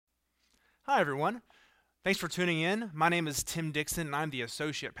Hi, everyone. Thanks for tuning in. My name is Tim Dixon, and I'm the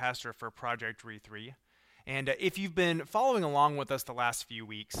Associate Pastor for Project Re3. And if you've been following along with us the last few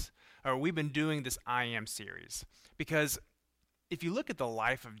weeks, we've been doing this I Am series. Because if you look at the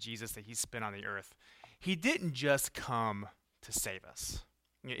life of Jesus that he spent on the earth, he didn't just come to save us.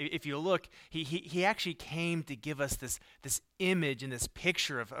 If you look, he actually came to give us this image and this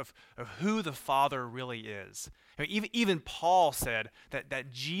picture of who the Father really is. I mean, even Paul said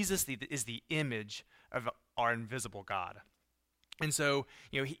that Jesus is the image of our invisible God. And so,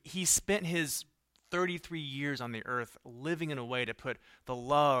 he spent his 33 years on the earth living in a way to put the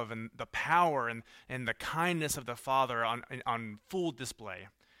love and the power and the kindness of the Father on full display.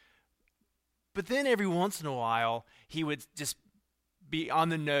 But then every once in a while, he would just be on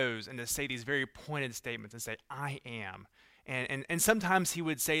the nose and to say these very pointed statements and say, I am. And sometimes he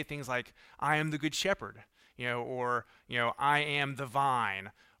would say things like, I am the good shepherd, or, I am the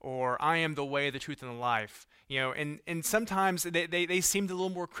vine, or I am the way, the truth, and the life, and sometimes they seemed a little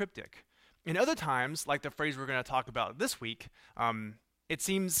more cryptic. And other times, like the phrase we're going to talk about this week, it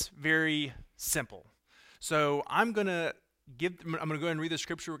seems very simple. So I'm going to go ahead and read the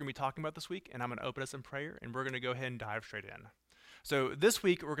scripture we're going to be talking about this week, and I'm going to open us in prayer, and we're going to go ahead and dive straight in. So this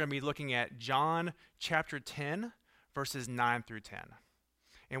week, we're going to be looking at John chapter 10, verses 9 through 10.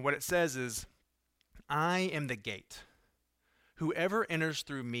 And what it says is, I am the gate. Whoever enters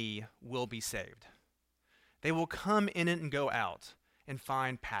through me will be saved. They will come in it and go out and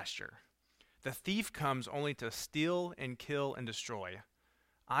find pasture. The thief comes only to steal and kill and destroy.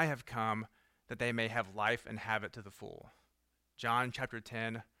 I have come that they may have life and have it to the full. John chapter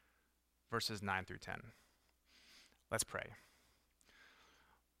 10, verses 9 through 10. Let's pray.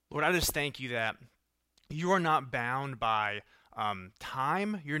 Lord, I just thank you that you are not bound by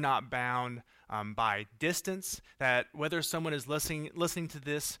time. You're not bound by distance. That whether someone is listening to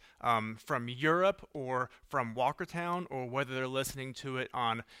this from Europe or from Walkertown, or whether they're listening to it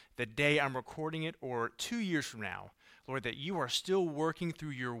on the day I'm recording it or 2 years from now, Lord, that you are still working through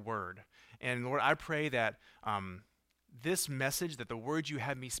your word. And Lord, I pray that this message, that the words you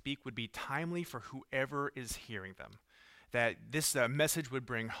have me speak would be timely for whoever is hearing them. That this message would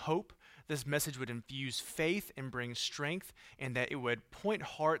bring hope, this message would infuse faith and bring strength, and that it would point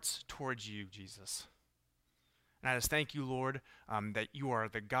hearts towards you, Jesus. And I just thank you, Lord, that you are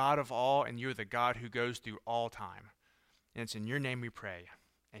the God of all, and you're the God who goes through all time. And it's in your name we pray.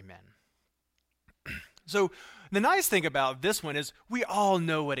 Amen. So the nice thing about this one is we all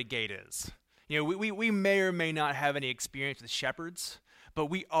know what a gate is. We may or may not have any experience with shepherds, but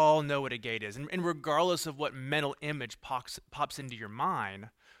we all know what a gate is. And regardless of what mental image pops into your mind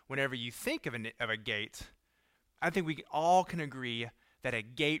whenever you think of a gate, I think we all can agree that a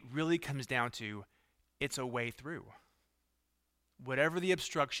gate really comes down to it's a way through. Whatever the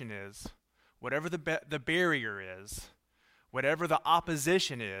obstruction is, whatever the barrier is, whatever the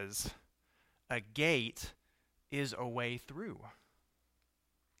opposition is, a gate is a way through.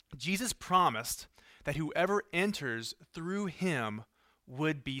 Jesus promised that whoever enters through him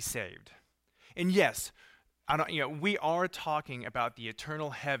would be saved. And yes, we are talking about the eternal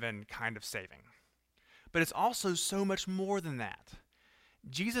heaven kind of saving. But it's also so much more than that.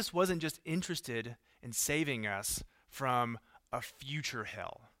 Jesus wasn't just interested in saving us from a future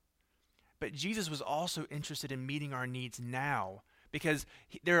hell. But Jesus was also interested in meeting our needs now, because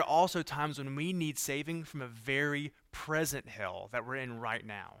there are also times when we need saving from a very present hell that we're in right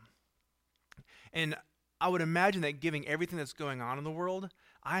now. And I would imagine that given everything that's going on in the world,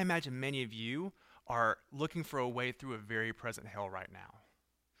 I imagine many of you are looking for a way through a very present hell right now.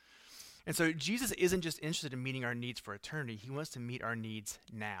 And so Jesus isn't just interested in meeting our needs for eternity, he wants to meet our needs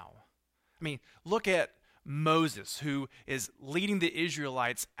now. I mean, look at Moses, who is leading the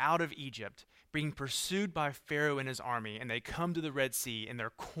Israelites out of Egypt, being pursued by Pharaoh and his army, and they come to the Red Sea and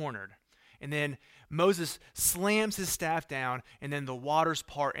they're cornered. And then Moses slams his staff down, and then the waters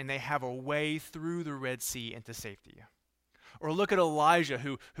part, and they have a way through the Red Sea into safety. Or look at Elijah,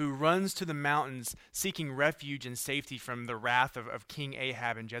 who runs to the mountains seeking refuge and safety from the wrath of King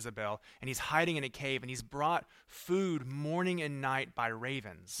Ahab and Jezebel, and he's hiding in a cave, and he's brought food morning and night by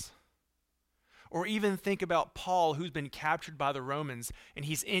ravens. Or even think about Paul, who's been captured by the Romans, and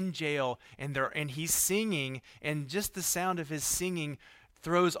he's in jail, and he's singing, and just the sound of his singing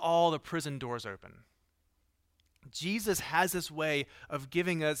throws all the prison doors open. Jesus has this way of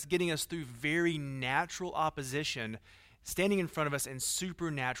getting us through very natural opposition, standing in front of us in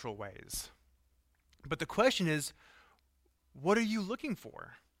supernatural ways. But the question is, what are you looking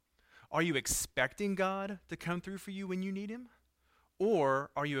for? Are you expecting God to come through for you when you need him? Or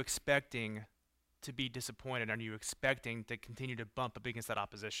are you expecting to be disappointed? Are you expecting to continue to bump up against that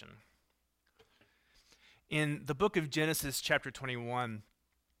opposition? In the book of Genesis, chapter 21,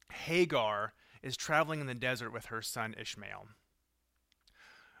 Hagar is traveling in the desert with her son Ishmael.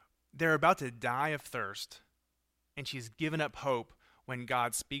 They're about to die of thirst, and she's given up hope when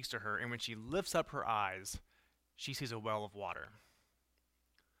God speaks to her, and when she lifts up her eyes, she sees a well of water.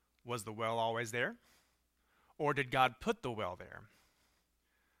 Was the well always there? Or did God put the well there?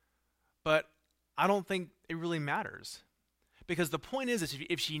 But I don't think it really matters. Because the point is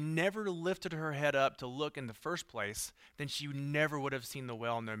if she never lifted her head up to look in the first place, then she never would have seen the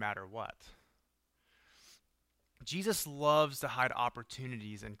well no matter what. Jesus loves to hide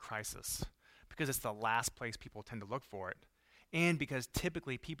opportunities in crisis because it's the last place people tend to look for it. And because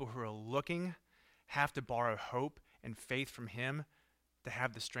typically people who are looking have to borrow hope and faith from him to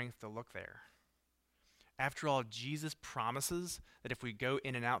have the strength to look there. After all, Jesus promises that if we go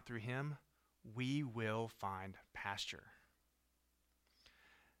in and out through him, we will find pasture.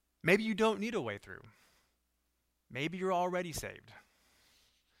 Maybe you don't need a way through. Maybe you're already saved.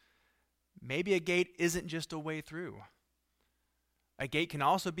 Maybe a gate isn't just a way through. A gate can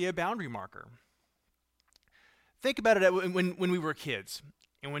also be a boundary marker. Think about it when we were kids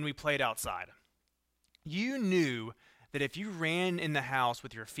and when we played outside. You knew that if you ran in the house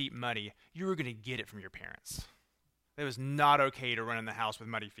with your feet muddy, you were going to get it from your parents. It was not okay to run in the house with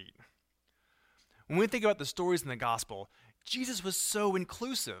muddy feet. When we think about the stories in the gospel, Jesus was so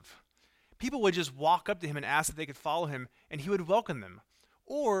inclusive. People would just walk up to him and ask if they could follow him, and he would welcome them.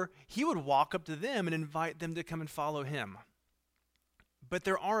 Or he would walk up to them and invite them to come and follow him. But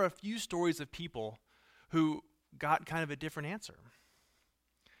there are a few stories of people who got kind of a different answer.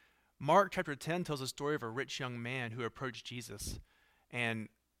 Mark chapter 10 tells a story of a rich young man who approached Jesus and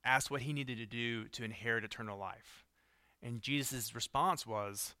asked what he needed to do to inherit eternal life. And Jesus' response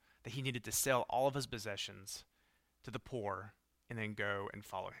was that he needed to sell all of his possessions to the poor and then go and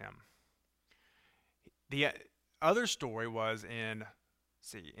follow him. The other story was in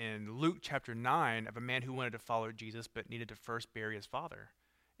Luke chapter 9 of a man who wanted to follow Jesus but needed to first bury his father.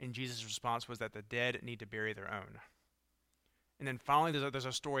 And Jesus' response was that the dead need to bury their own. And then finally, there's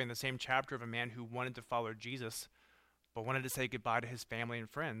a story in the same chapter of a man who wanted to follow Jesus, but wanted to say goodbye to his family and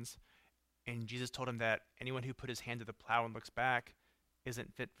friends. And Jesus told him that anyone who put his hand to the plow and looks back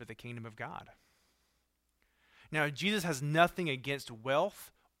isn't fit for the kingdom of God. Now, Jesus has nothing against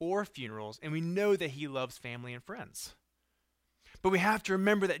wealth or funerals, and we know that he loves family and friends. But we have to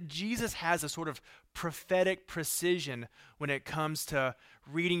remember that Jesus has a sort of prophetic precision when it comes to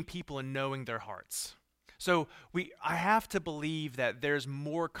reading people and knowing their hearts. So I have to believe that there's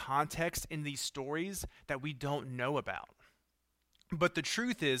more context in these stories that we don't know about. But the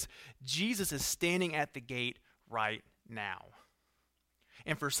truth is, Jesus is standing at the gate right now.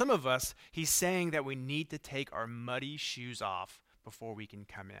 And for some of us, he's saying that we need to take our muddy shoes off before we can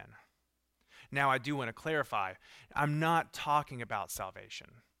come in. Now, I do want to clarify, I'm not talking about salvation.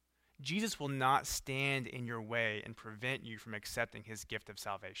 Jesus will not stand in your way and prevent you from accepting his gift of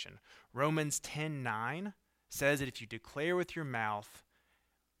salvation. Romans 10:9 says that if you declare with your mouth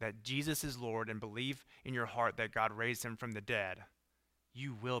that Jesus is Lord and believe in your heart that God raised him from the dead,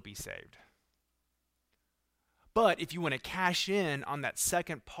 you will be saved. But if you want to cash in on that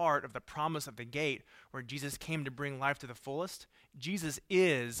second part of the promise of the gate where Jesus came to bring life to the fullest, Jesus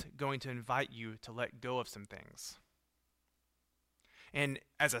is going to invite you to let go of some things. And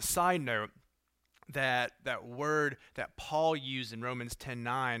as a side note, that word that Paul used in Romans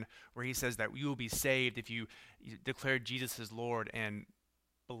 10:9, where he says that you will be saved if you declare Jesus as Lord and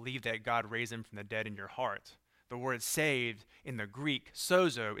believe that God raised him from the dead in your heart. The word saved in the Greek,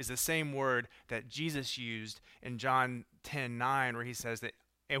 sozo, is the same word that Jesus used in John 10:9, where he says that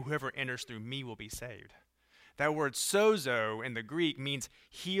whoever enters through me will be saved. That word sozo in the Greek means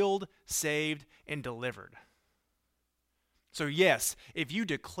healed, saved, and delivered. So yes, if you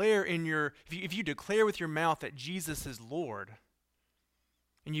declare with your mouth that Jesus is Lord,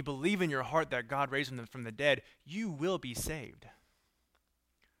 and you believe in your heart that God raised him from the dead, you will be saved.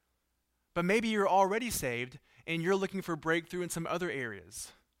 But maybe you're already saved and you're looking for breakthrough in some other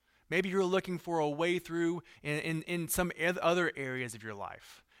areas. Maybe you're looking for a way through in some other areas of your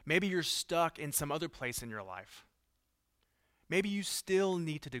life. Maybe you're stuck in some other place in your life. Maybe you still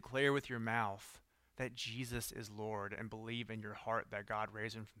need to declare with your mouth that Jesus is Lord and believe in your heart that God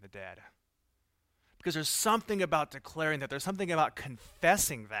raised him from the dead. Because there's something about declaring that, there's something about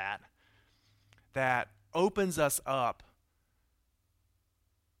confessing that opens us up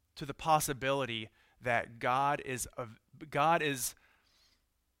to the possibility that God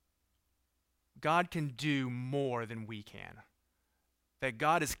can do more than we can. that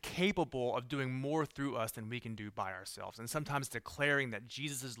God is capable of doing more through us than we can do by ourselves. And sometimes declaring that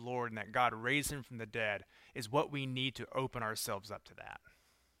Jesus is Lord and that God raised him from the dead is what we need to open ourselves up to that.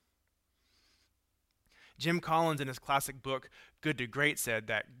 Jim Collins, in his classic book, Good to Great, said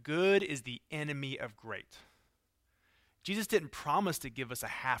that good is the enemy of great. Jesus didn't promise to give us a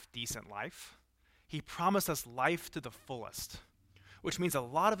half-decent life. He promised us life to the fullest, which means a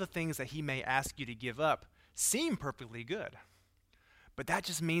lot of the things that he may ask you to give up seem perfectly good. But that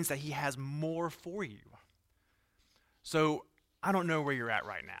just means that he has more for you. So I don't know where you're at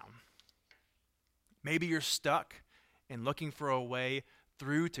right now. Maybe you're stuck and looking for a way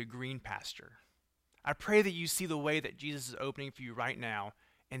through to green pasture. I pray that you see the way that Jesus is opening for you right now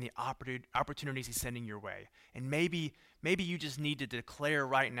and the opportunities he's sending your way. And maybe you just need to declare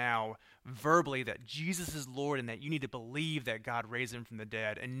right now verbally that Jesus is Lord and that you need to believe that God raised him from the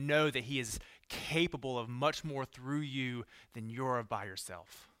dead and know that he is capable of much more through you than you're by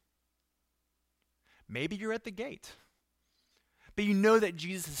yourself. Maybe you're at the gate, but you know that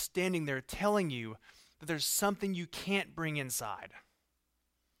Jesus is standing there telling you that there's something you can't bring inside.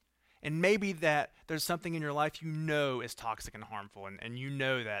 And maybe that there's something in your life you know is toxic and harmful, and you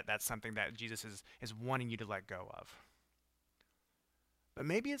know that that's something that Jesus is wanting you to let go of. But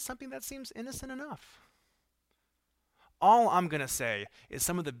maybe it's something that seems innocent enough. All I'm going to say is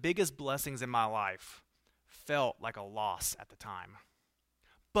some of the biggest blessings in my life felt like a loss at the time.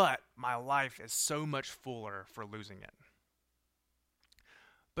 But my life is so much fuller for losing it.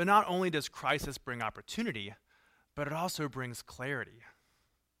 But not only does crisis bring opportunity, but it also brings clarity.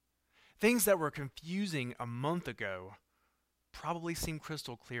 Things that were confusing a month ago probably seem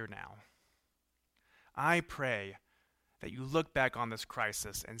crystal clear now. I pray that you look back on this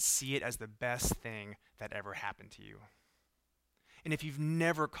crisis and see it as the best thing that ever happened to you. And if you've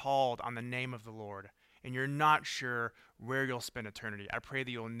never called on the name of the Lord and you're not sure where you'll spend eternity, I pray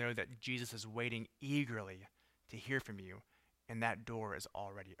that you'll know that Jesus is waiting eagerly to hear from you, and that door is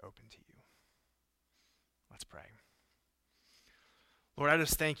already open to you. Let's pray. Lord, I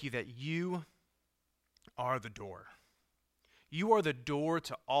just thank you that you are the door. You are the door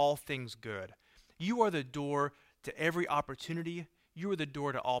to all things good. You are the door to every opportunity. You are the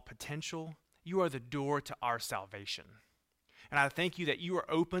door to all potential. You are the door to our salvation. And I thank you that you are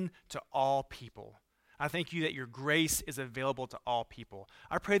open to all people. I thank you that your grace is available to all people.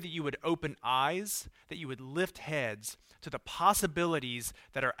 I pray that you would open eyes, that you would lift heads to the possibilities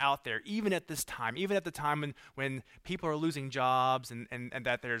that are out there, even at this time, even at the time when people are losing jobs and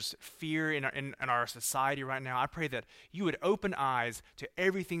that there's fear in our society right now. I pray that you would open eyes to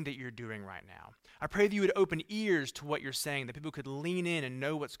everything that you're doing right now. I pray that you would open ears to what you're saying, that people could lean in and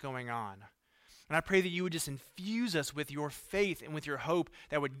know what's going on. And I pray that you would just infuse us with your faith and with your hope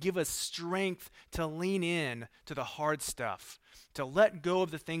that would give us strength to lean in to the hard stuff, to let go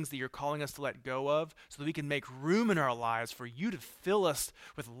of the things that you're calling us to let go of so that we can make room in our lives for you to fill us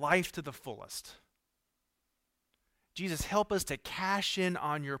with life to the fullest. Jesus, help us to cash in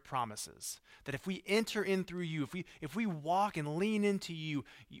on your promises, that if we enter in through you, if we walk and lean into you,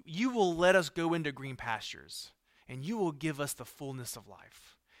 you will let us go into green pastures, and you will give us the fullness of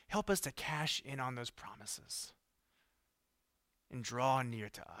life. Help us to cash in on those promises and draw near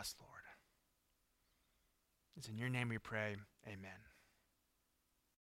to us, Lord. It's in your name we pray. Amen.